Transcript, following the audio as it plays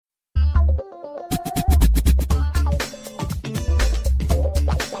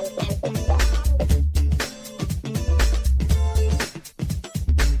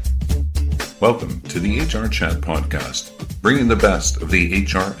Welcome to the HR Chat podcast, bringing the best of the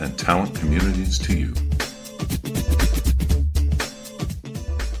HR and talent communities to you.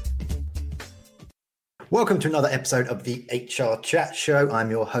 Welcome to another episode of the HR Chat Show. I'm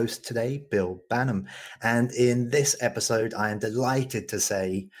your host today, Bill Banham. And in this episode, I am delighted to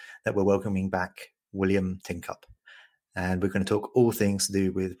say that we're welcoming back William Tincup. And we're going to talk all things to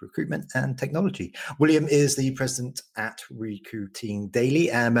do with recruitment and technology. William is the president at Recruiting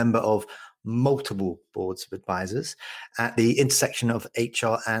Daily and a member of multiple boards of advisors at the intersection of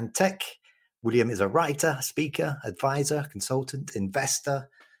HR and tech. William is a writer, speaker, advisor, consultant, investor,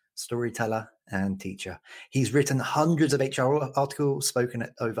 storyteller, and teacher. He's written hundreds of HR articles, spoken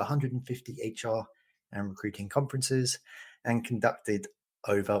at over 150 HR and recruiting conferences, and conducted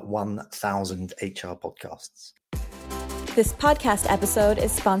over 1,000 HR podcasts. This podcast episode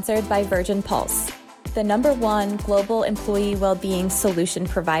is sponsored by Virgin Pulse, the #1 global employee well-being solution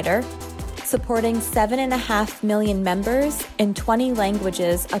provider, supporting 7.5 million members in 20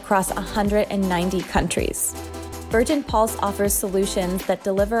 languages across 190 countries. Virgin Pulse offers solutions that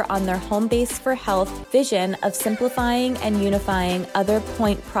deliver on their home base for health vision of simplifying and unifying other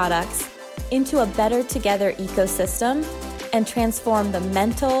point products into a better together ecosystem and transform the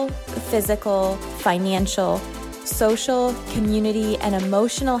mental, physical, financial, social, community, and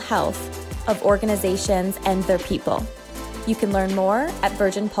emotional health of organizations and their people. You can learn more at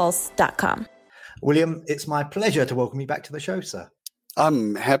virginpulse.com. William, it's my pleasure to welcome you back to the show, sir.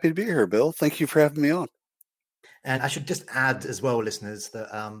 I'm happy to be here, Bill. Thank you for having me on. And I should just add as well, listeners, that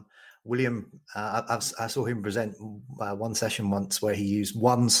William, I saw him present one session once where he used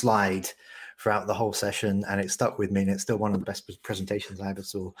one slide throughout the whole session, and it stuck with me, and it's still one of the best presentations I ever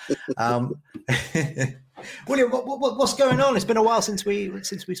saw. William, what's going on? It's been a while since we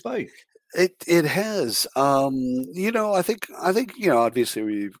spoke. It has. I think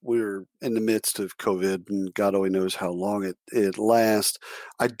obviously we're in the midst of COVID, and God only knows how long it lasts.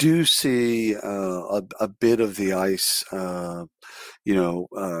 I do see a bit of the ice,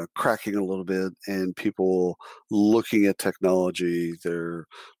 cracking a little bit, and people looking at technology. They're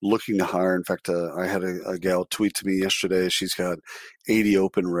looking to hire. In fact, I had a gal tweet to me yesterday. She's got 80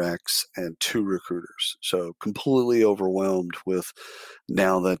 open recs and 2 recruiters. So completely overwhelmed with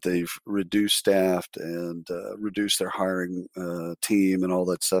now that they've reduced staffed and reduced their hiring team and all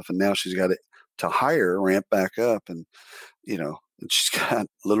that stuff. And now she's got it to hire, ramp back up. And she's got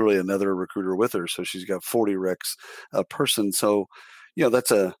literally another recruiter with her. So she's got 40 recs a person. So,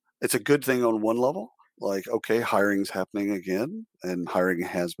 it's a good thing on one level. Like, okay, hiring's happening again, and hiring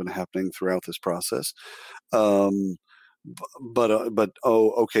has been happening throughout this process. Okay,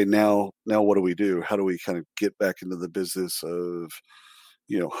 now what do we do? How do we kind of get back into the business of,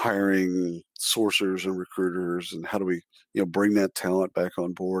 hiring sourcers and recruiters, and how do we, bring that talent back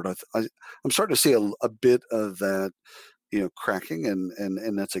on board? I'm starting to see a bit of that, cracking,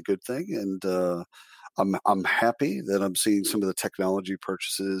 and that's a good thing. And I'm happy that I'm seeing some of the technology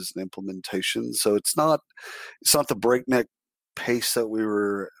purchases and implementations. So it's not the breakneck pace that we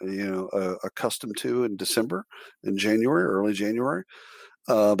were, accustomed to in December and January, early January.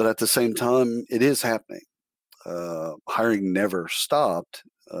 But at the same time, it is happening. Hiring never stopped,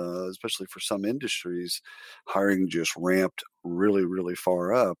 especially for some industries. Hiring just ramped really, really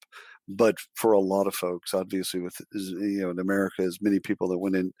far up. But for a lot of folks, obviously, in America, as many people that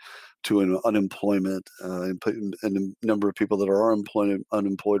went into an unemployment and a number of people that are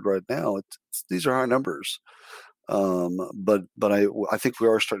unemployed right now, these are high numbers. But I think we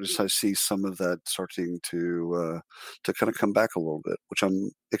are starting to see some of that starting to kind of come back a little bit, which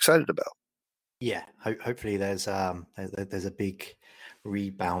I'm excited about. Yeah, hopefully there's a big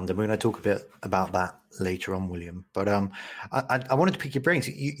rebound, and we're going to talk a bit about that later on, William. But I wanted to pick your brains.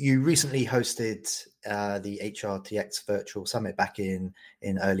 You recently hosted the HRTX Virtual Summit back in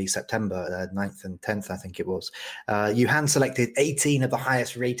early September, 9th and 10th, I think it was. You hand-selected 18 of the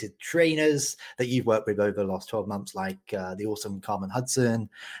highest-rated trainers that you've worked with over the last 12 months, like the awesome Carmen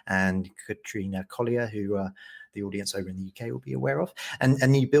Hudson and Katrina Collier, who the audience over in the UK will be aware of.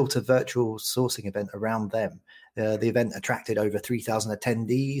 And you built a virtual sourcing event around them. The event attracted over 3,000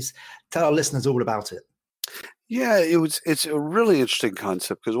 attendees. Tell our listeners all about it. Yeah, it's a really interesting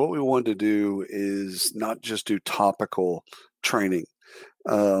concept, because what we wanted to do is not just do topical training.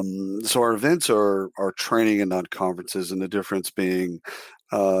 So our events are training and not conferences, and the difference being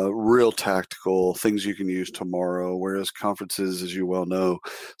real tactical things you can use tomorrow, whereas conferences, as you well know,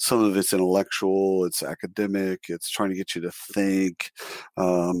 some of it's intellectual, it's academic, it's trying to get you to think,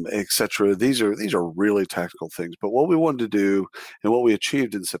 etc. These are really tactical things. But what we wanted to do, and what we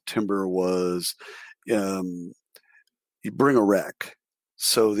achieved in September, was you bring a rec.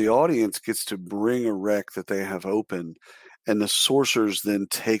 So the audience gets to bring a rec that they have open, and the sourcers then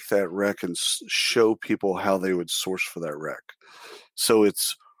take that rec and show people how they would source for that rec. So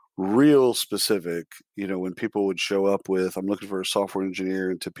it's real specific. When people would show up with, I'm looking for a software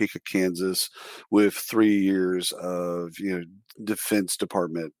engineer in Topeka, Kansas with 3 years of, Defense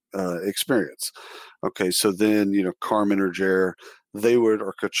Department experience. Okay. So then, Carmen or Jer,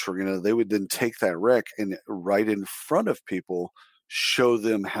 or Katrina, they would then take that rec and right in front of people, show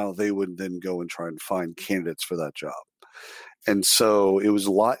them how they would then go and try and find candidates for that job. And so it was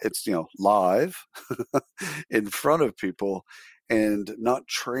live in front of people, and not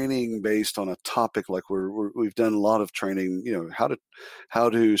training based on a topic. Like we've done a lot of training, how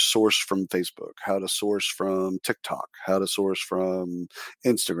to source from Facebook, how to source from TikTok, how to source from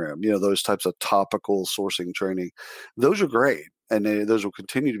Instagram, those types of topical sourcing training. Those are great. And those will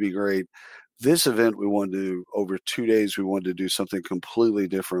continue to be great. This event, we wanted to, over 2 days, we wanted to do something completely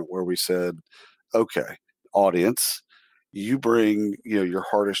different, where we said, okay, audience, you bring, your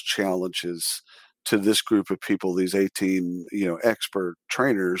hardest challenges to this group of people, these 18, expert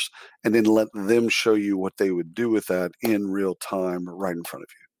trainers, and then let them show you what they would do with that in real time right in front of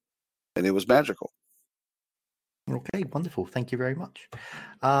you. And it was magical. Okay, wonderful. Thank you very much.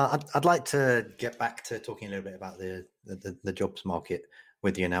 I'd like to get back to talking a little bit about the jobs market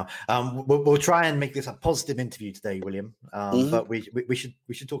with you now. We'll try and make this a positive interview today, William. But we should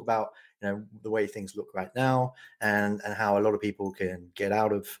talk about the way things look right now, and how a lot of people can get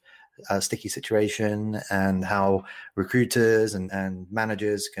out of a sticky situation, and how recruiters and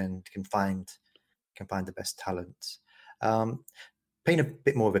managers can find the best talent. Paint a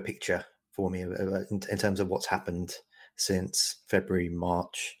bit more of a picture for me in terms of what's happened since February,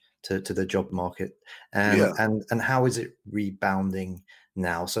 March to the job market, and how is it rebounding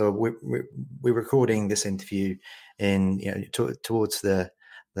now? So we're recording this interview in towards the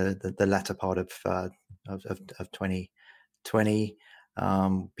latter part of 2020.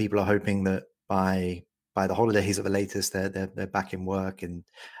 People are hoping that by the holidays at the latest, they're back in work, and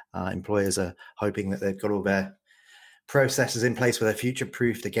employers are hoping that they've got all their processes in place where they're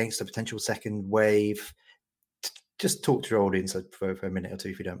future-proofed against a potential second wave. Just talk to your audience for a minute or two,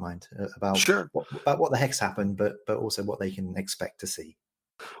 if you don't mind, about what the heck's happened, but also what they can expect to see.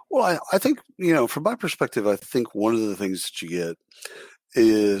 Well, I think, from my perspective, I think one of the things that you get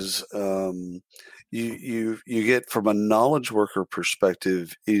is you get, from a knowledge worker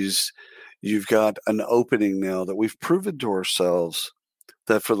perspective, is you've got an opening now that we've proven to ourselves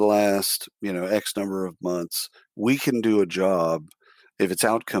that for the last, X number of months, we can do a job. If it's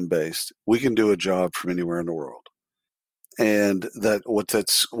outcome based, we can do a job from anywhere in the world. And the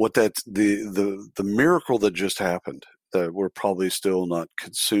miracle that just happened, that we're probably still not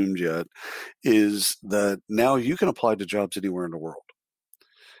consumed yet, is that now you can apply to jobs anywhere in the world.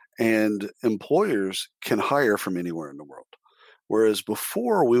 And employers can hire from anywhere in the world. Whereas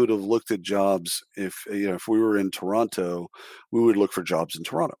before, we would have looked at jobs, if we were in Toronto, we would look for jobs in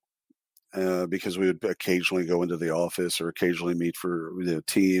Toronto, because we would occasionally go into the office or occasionally meet for the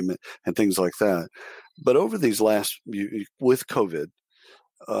team and things like that. But over these with COVID,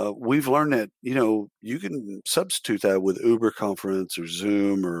 we've learned that, you can substitute that with Uber Conference or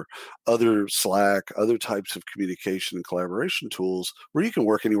Zoom or other Slack, other types of communication and collaboration tools where you can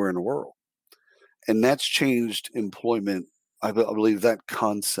work anywhere in the world. And that's changed employment. I believe that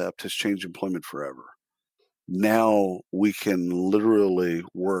concept has changed employment forever. Now we can literally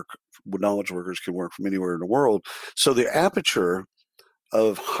knowledge workers can work from anywhere in the world. So the aperture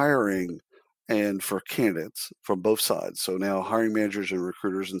of hiring and for candidates from both sides. So now hiring managers and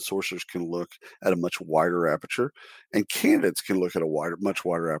recruiters and sourcers can look at a much wider aperture, and candidates can look at a much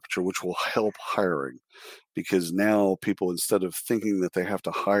wider aperture, which will help hiring, because now people, instead of thinking that they have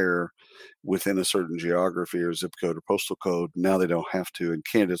to hire within a certain geography or zip code or postal code, now they don't have to, and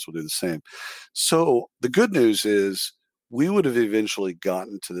candidates will do the same. So the good news is we would have eventually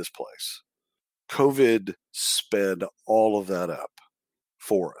gotten to this place. COVID sped all of that up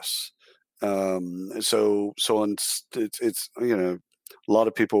for us. So it's a lot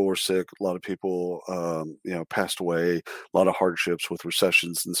of people were sick, a lot of people passed away, a lot of hardships with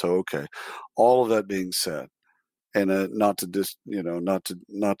recessions, and so all of that being said, and not to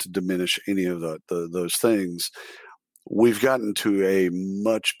diminish any of those things, we've gotten to a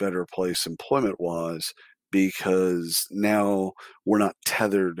much better place employment wise, because now we're not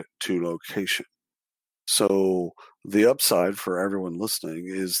tethered to location. So the upside for everyone listening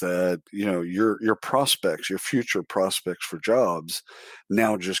is that, your prospects, your future prospects for jobs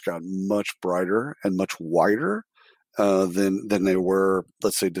now just got much brighter and much wider than they were,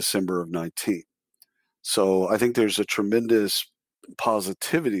 let's say, December of 19. So I think there's a tremendous,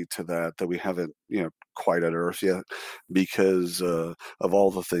 positivity to that we haven't, quite unearthed yet, because of all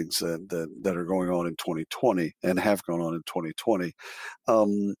the things that are going on in 2020 and have gone on in 2020.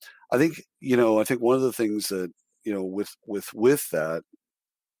 I think one of the things that, with that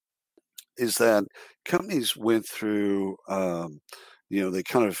is that companies went through, they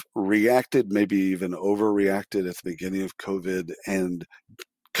kind of reacted, maybe even overreacted at the beginning of COVID and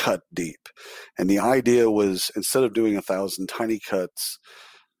cut deep. And the idea was, instead of doing 1,000 tiny cuts,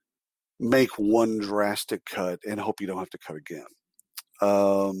 make one drastic cut and hope you don't have to cut again.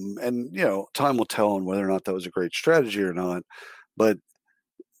 And time will tell on whether or not that was a great strategy or not. But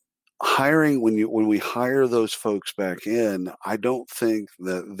hiring, when we hire those folks back in, I don't think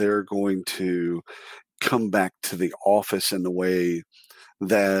that they're going to come back to the office in the way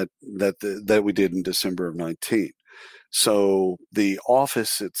that we did in December of 19. So the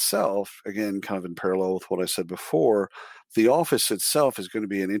office itself, again, kind of in parallel with what I said before, the office itself is going to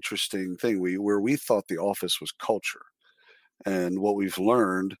be an interesting thing. Where we thought the office was culture. And what we've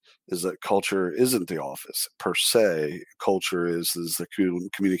learned is that culture isn't the office per se. Culture is the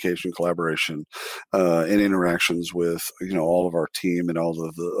communication, collaboration, and interactions with, all of our team and all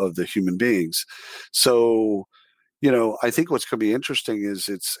of the human beings. So, I think what's going to be interesting is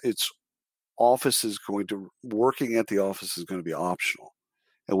working at the office is going to be optional,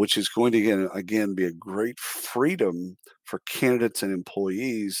 and which is going to again be a great freedom for candidates and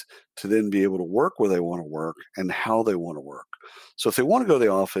employees to then be able to work where they want to work and how they want to work. So if they want to go to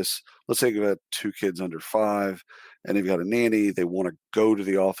the office, let's say they've got 2 kids under 5 and they've got a nanny, they want to go to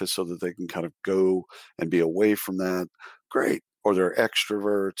the office so that they can kind of go and be away from that, great. Or they're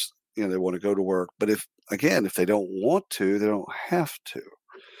extroverts, they want to go to work. But if they don't want to, they don't have to.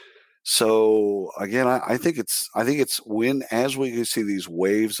 So again, I think it's as we see these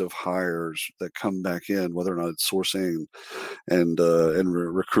waves of hires that come back in, whether or not it's sourcing and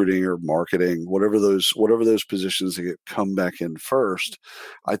recruiting or marketing, whatever those positions that come back in first,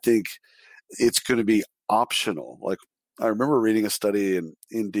 I think it's going to be optional. Like, I remember reading a study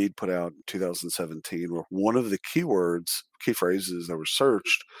Indeed put out in 2017 where one of the key phrases that were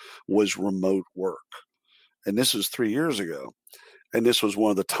searched was remote work, and this was 3 years ago. And this was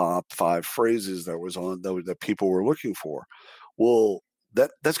one of the top 5 phrases that people were looking for. Well,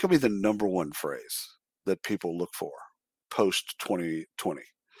 that's going to be the number one phrase that people look for post 2020.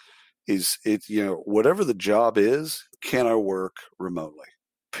 Is it, whatever the job is, can I work remotely?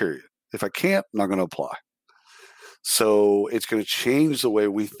 Period. If I can't, I'm not going to apply. So it's going to change the way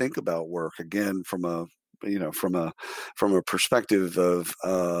we think about work, again, from a perspective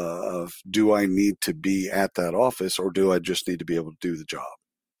of do I need to be at that office, or do I just need to be able to do the job?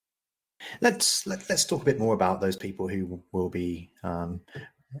 Let's talk a bit more about those people who will be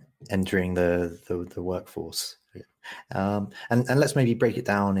entering the workforce, and let's maybe break it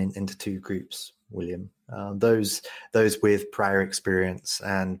down into 2 groups, William. Those with prior experience,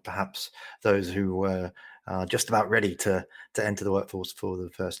 and perhaps those who were just about ready to enter the workforce for the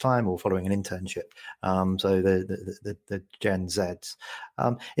first time or following an internship. So the Gen Zs.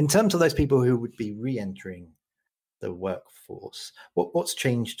 In terms of those people who would be re-entering the workforce, what's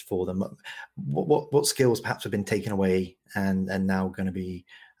changed for them? What skills perhaps have been taken away and now going to be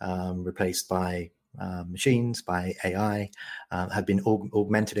replaced by machines, by AI, have been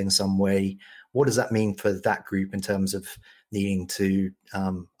augmented in some way? What does that mean for that group in terms of needing to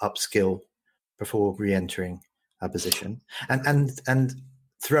upskill before re-entering a position, and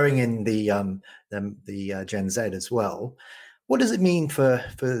throwing in the Gen Z as well? What does it mean for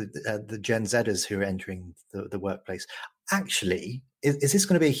the Gen Zers who are entering the workplace? Actually, is this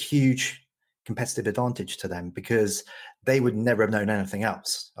going to be a huge competitive advantage to them, because they would never have known anything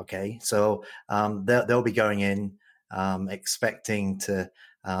else? Okay, so they'll be going in expecting to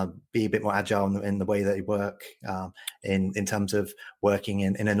be a bit more agile in the way they work, in terms of working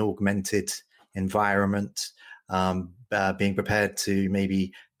in an augmented environment, being prepared to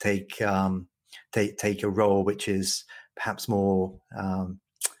maybe take a role which is perhaps more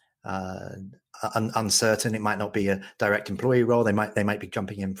uncertain. It might not be a direct employee role. They might be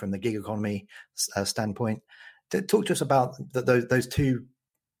jumping in from the gig economy standpoint. Talk to us about those 2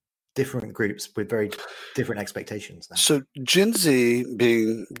 different groups with very different expectations now. So Gen Z,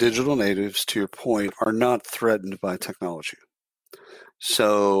 being digital natives, to your point, are not threatened by technology.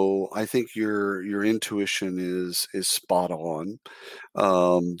 So I think your intuition is spot on.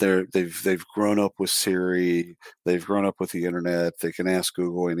 They've grown up with Siri. They've grown up with the internet. They can ask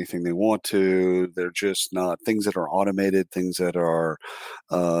Google anything they want to. They're just not things that are automated, things that are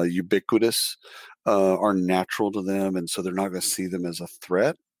ubiquitous, are natural to them, and so they're not going to see them as a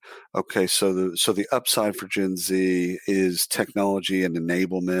threat. Okay, so the upside for Gen Z is technology and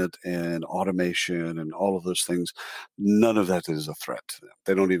enablement and automation and all of those things. None of that is a threat to them.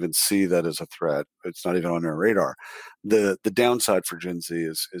 They don't even see that as a threat. It's not even on their radar. The downside for Gen Z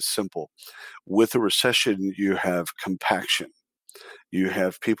is simple. With a recession, you have compaction. You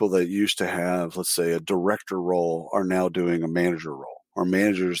have people that used to have, let's say, a director role are now doing a manager role, or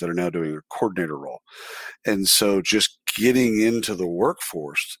managers that are now doing a coordinator role. And so just getting into the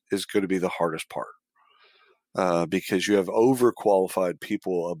workforce is going to be the hardest part, because you have overqualified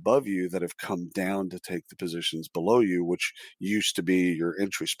people above you that have come down to take the positions below you, which used to be your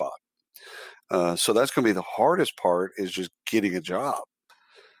entry spot. So that's going to be the hardest part, is just getting a job.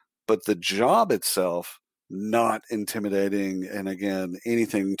 But the job itself, not intimidating. And again,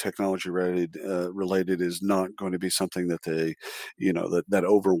 anything technology related is not going to be something that they, that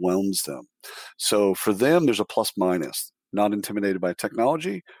overwhelms them. So for them, there's a plus minus. Not intimidated by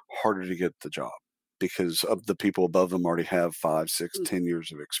technology, harder to get the job because of the people above them already have 5, 6, 10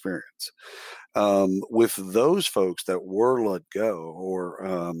 years of experience. With those folks that were let go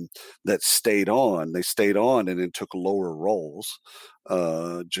or that stayed on and then took lower roles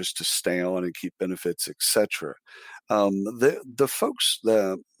just to stay on and keep benefits, etc. The folks,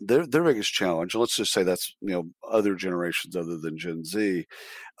 their biggest challenge, let's just say that's other generations other than Gen Z,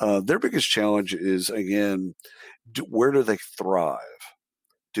 their biggest challenge is, again, where do they thrive?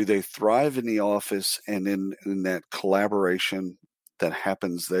 Do they thrive in the office and in that collaboration that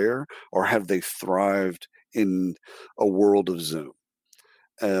happens there, or have they thrived in a world of Zoom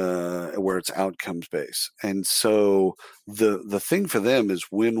where it's outcomes based? And so the thing for them is,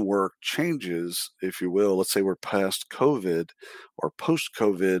 when work changes, if you will, let's say we're past COVID or post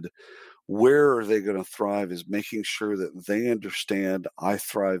COVID, where are they going to thrive is making sure that they understand I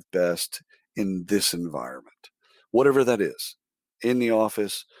thrive best in this environment, whatever that is. In the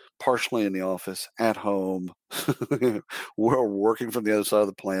office, partially in the office, at home, we're working from the other side of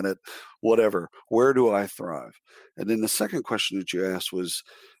the planet, whatever. Where do I thrive? And then the second question that you asked was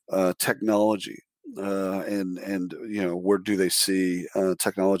technology, and where do they see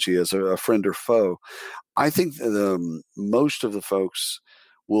technology as a friend or foe? I think most of the folks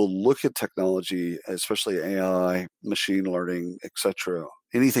will look at technology, especially AI, machine learning, etc.,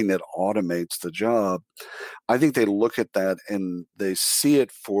 anything that automates the job. I think they look at that and they see it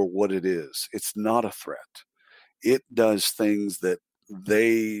for what it is. It's not a threat. It does things that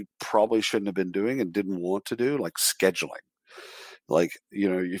they probably shouldn't have been doing and didn't want to do, like scheduling. Like,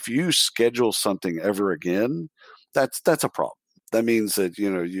 if you schedule something ever again, that's a problem. That means that,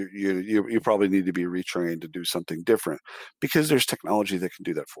 you probably need to be retrained to do something different, because there's technology that can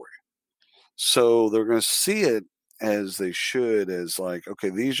do that for you. So they're going to see it as they should, as like, okay,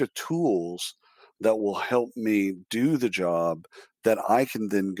 these are tools that will help me do the job that I can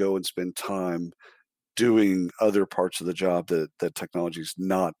then go and spend time doing other parts of the job that technology is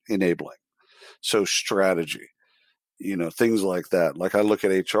not enabling. So strategy, things like that. Like, I look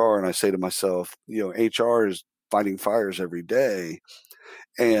at HR and I say to myself, HR is fighting fires every day.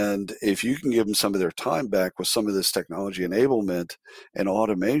 And if you can give them some of their time back with some of this technology enablement and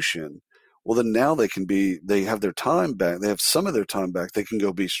automation, well, then now they have their time back. They have some of their time back. They can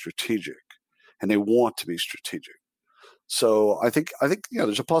go be strategic, and they want to be strategic. So I think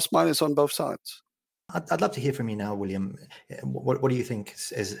there's a plus minus on both sides. I'd love to hear from you now, William. What do you think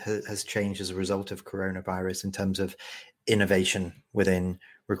has changed as a result of coronavirus in terms of innovation within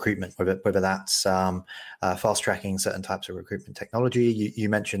recruitment, whether that's fast tracking certain types of recruitment technology? You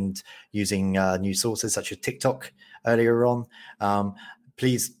mentioned using new sources such as TikTok earlier on.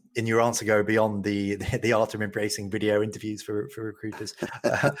 Please, in your answer, go beyond the art of embracing video interviews for recruiters.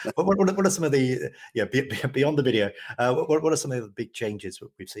 What are some of the beyond the video? What are some of the big changes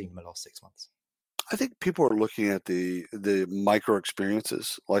we've seen in the last 6 months? I think people are looking at the micro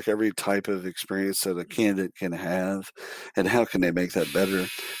experiences, like every type of experience that a candidate can have, and how can they make that better,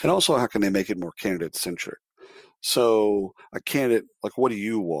 and also how can they make it more candidate centric. So a candidate, like, what do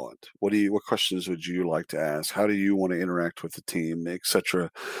you want? What questions would you like to ask? How do you want to interact with the team,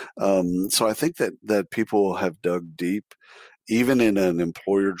 etc.? So I think that people have dug deep. Even in an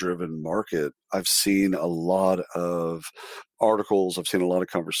employer-driven market, I've seen a lot of articles, I've seen a lot of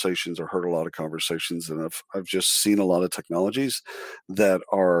conversations, or heard a lot of conversations, and I've just seen a lot of technologies that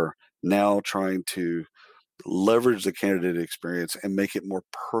are now trying to leverage the candidate experience and make it more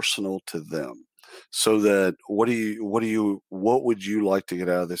personal to them. So that what would you like to get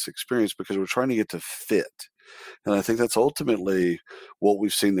out of this experience? Because we're trying to get to fit, and I think that's ultimately what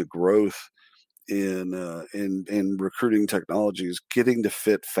we've seen the growth in recruiting technology is getting to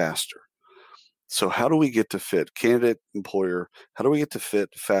fit faster. So how do we get to fit? Candidate, employer, how do we get to fit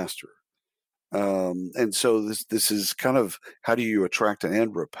faster? And so this is kind of, how do you attract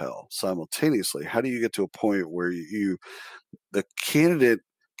and repel simultaneously? How do you get to a point where the candidate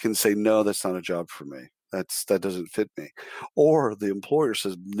can say, no, that's not a job for me. That doesn't fit me. Or the employer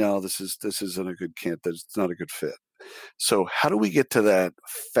says, no, this isn't a good candidate. It's not a good fit. So how do we get to that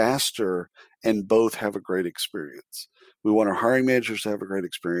faster and both have a great experience? We want our hiring managers to have a great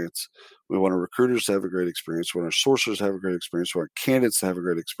experience. We want our recruiters to have a great experience. We want our sourcers to have a great experience. We want candidates to have a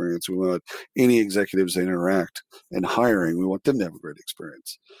great experience. We want any executives that interact in hiring, we want them to have a great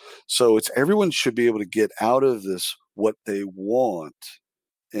experience. So everyone should be able to get out of this what they want,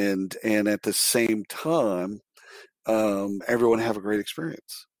 and at the same time, everyone have a great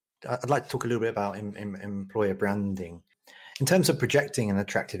experience. I'd like to talk a little bit about employer branding. In terms of projecting an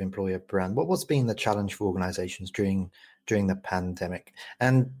attractive employer brand, what's been the challenge for organizations during the pandemic?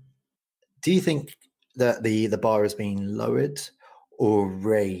 And do you think that the bar has been lowered or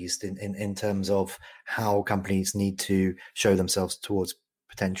raised in terms of how companies need to show themselves towards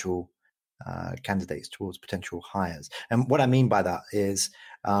potential candidates, towards potential hires? And what I mean by that is,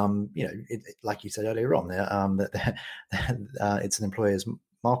 like you said earlier on, that it's an employer's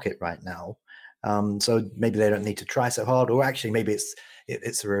market right now. So maybe they don't need to try so hard, or actually maybe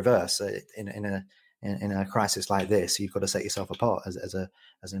it's the reverse. In a crisis like this, you've got to set yourself apart as an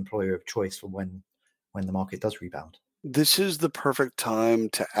employer of choice for when the market does rebound. This is the perfect time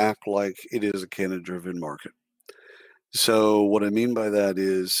to act like it is a candidate-driven market. So what I mean by that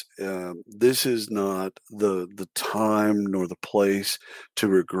is, this is not the time nor the place to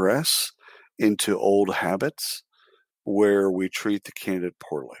regress into old habits where we treat the candidate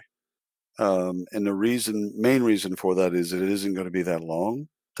poorly. And the main reason for that is that it isn't going to be that long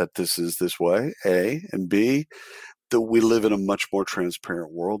that this is this way, A, and B, that we live in a much more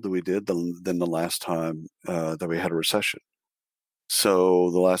transparent world than we did than the last time that we had a recession.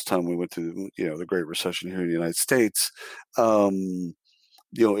 So the last time we went through, the Great Recession here in the United States, it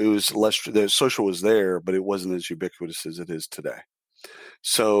was less, the social was there, but it wasn't as ubiquitous as it is today.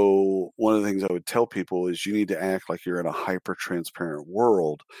 So one of the things I would tell people is you need to act like you're in a hyper-transparent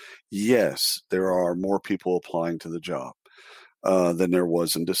world. Yes, there are more people applying to the job than there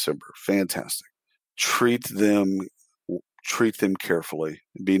was in December. Fantastic. Treat them carefully.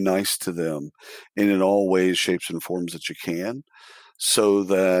 Be nice to them in all ways, shapes, and forms that you can, so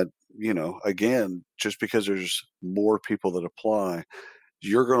that, again, just because there's more people that apply,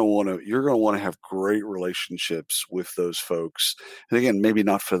 you're going to want to have great relationships with those folks. And again, maybe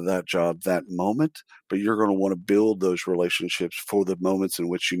not for that job, that moment, but you're going to want to build those relationships for the moments in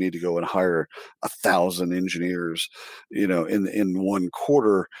which you need to go and hire 1,000 engineers, in one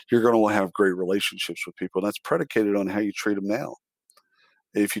quarter. You're going to want to have great relationships with people. And that's predicated on how you treat them now.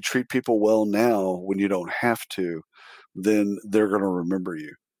 If you treat people well now when you don't have to, then they're going to remember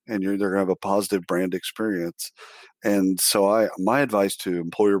you. And they're going to have a positive brand experience. And so my advice to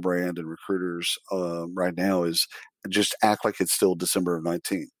employer brand and recruiters right now is just act like it's still December of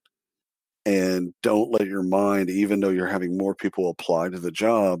 19. And don't let your mind, even though you're having more people apply to the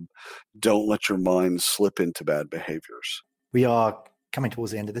job, don't let your mind slip into bad behaviors. We are coming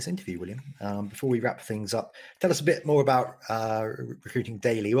towards the end of this interview, William. Before we wrap things up, tell us a bit more about Recruiting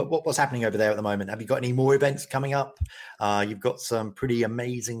Daily. What's happening over there at the moment? Have you got any more events coming up? You've got some pretty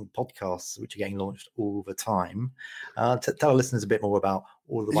amazing podcasts which are getting launched all the time. Tell our listeners a bit more about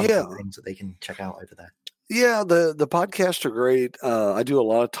all the wonderful things that they can check out over there. Yeah, the podcasts are great. I do a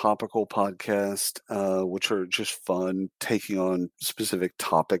lot of topical podcasts, which are just fun, taking on specific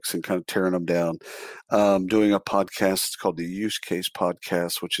topics and kind of tearing them down. Doing a podcast called the Use Case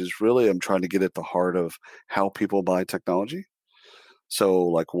Podcast, which is really, I'm trying to get at the heart of how people buy technology. So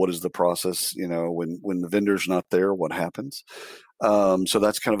like, what is the process, when the vendor's not there, what happens? So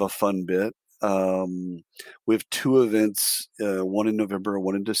that's kind of a fun bit. We have 2 events, one in November,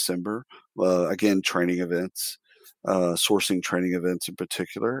 one in December. Again, training events, sourcing training events in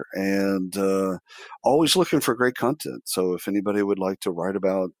particular, and always looking for great content. So if anybody would like to write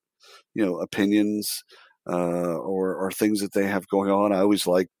about, opinions or things that they have going on, I always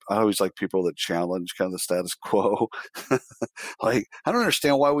like people that challenge kind of the status quo. Like, I don't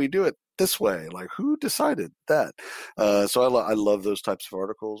understand why we do it this way. Like, who decided that? So I love those types of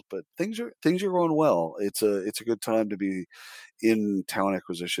articles. But things are going well. It's a good time to be in talent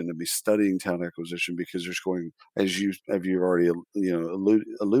acquisition and be studying talent acquisition, because there's going, as you've already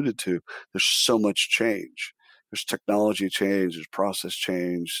alluded to, there's so much change. There's technology change, there's process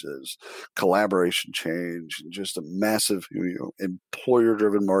change, there's collaboration change, and just a massive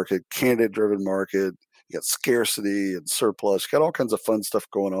employer-driven market, candidate-driven market, You got scarcity and surplus. You got all kinds of fun stuff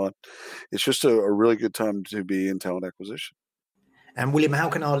going on. It's just a really good time to be in talent acquisition. And William, how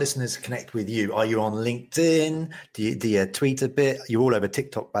can our listeners connect with you? Are you on LinkedIn? Do you tweet a bit? You're all over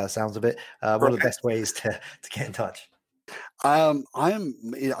TikTok by the sounds of it. What are the best ways to get in touch? I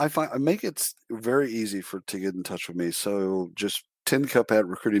make it very easy to get in touch with me. So just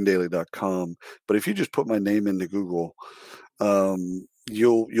tincup@recruitingdaily.com. But if you just put my name into Google,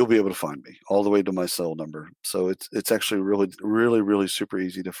 you'll be able to find me all the way to my cell number. So it's actually really super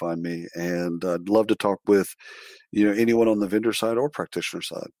easy to find me. And I'd love to talk with anyone on the vendor side or practitioner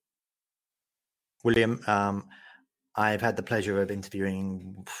side. William, I've had the pleasure of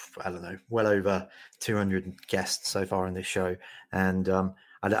interviewing, well over 200 guests so far in this show, and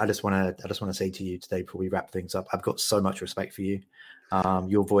I just want to say to you today before we wrap things up, I've got so much respect for you.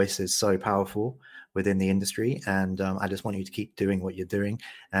 Your voice is so powerful within the industry, and I just want you to keep doing what you're doing.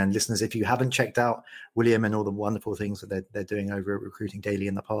 And listeners, if you haven't checked out William and all the wonderful things that they're doing over at Recruiting Daily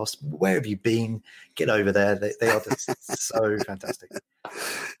in the past, where have you been? Get over there. They are just so fantastic.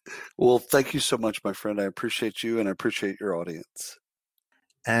 Well, thank you so much, my friend. I appreciate you, and I appreciate your audience.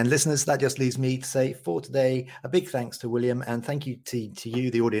 And listeners, that just leaves me to say for today, a big thanks to William, and thank you to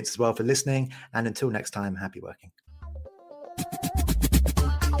you, the audience, as well, for listening. And until next time, happy working.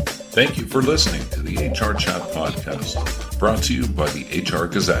 Thank you for listening to the HR Chat Podcast, brought to you by the HR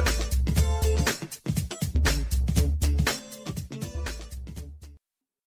Gazette.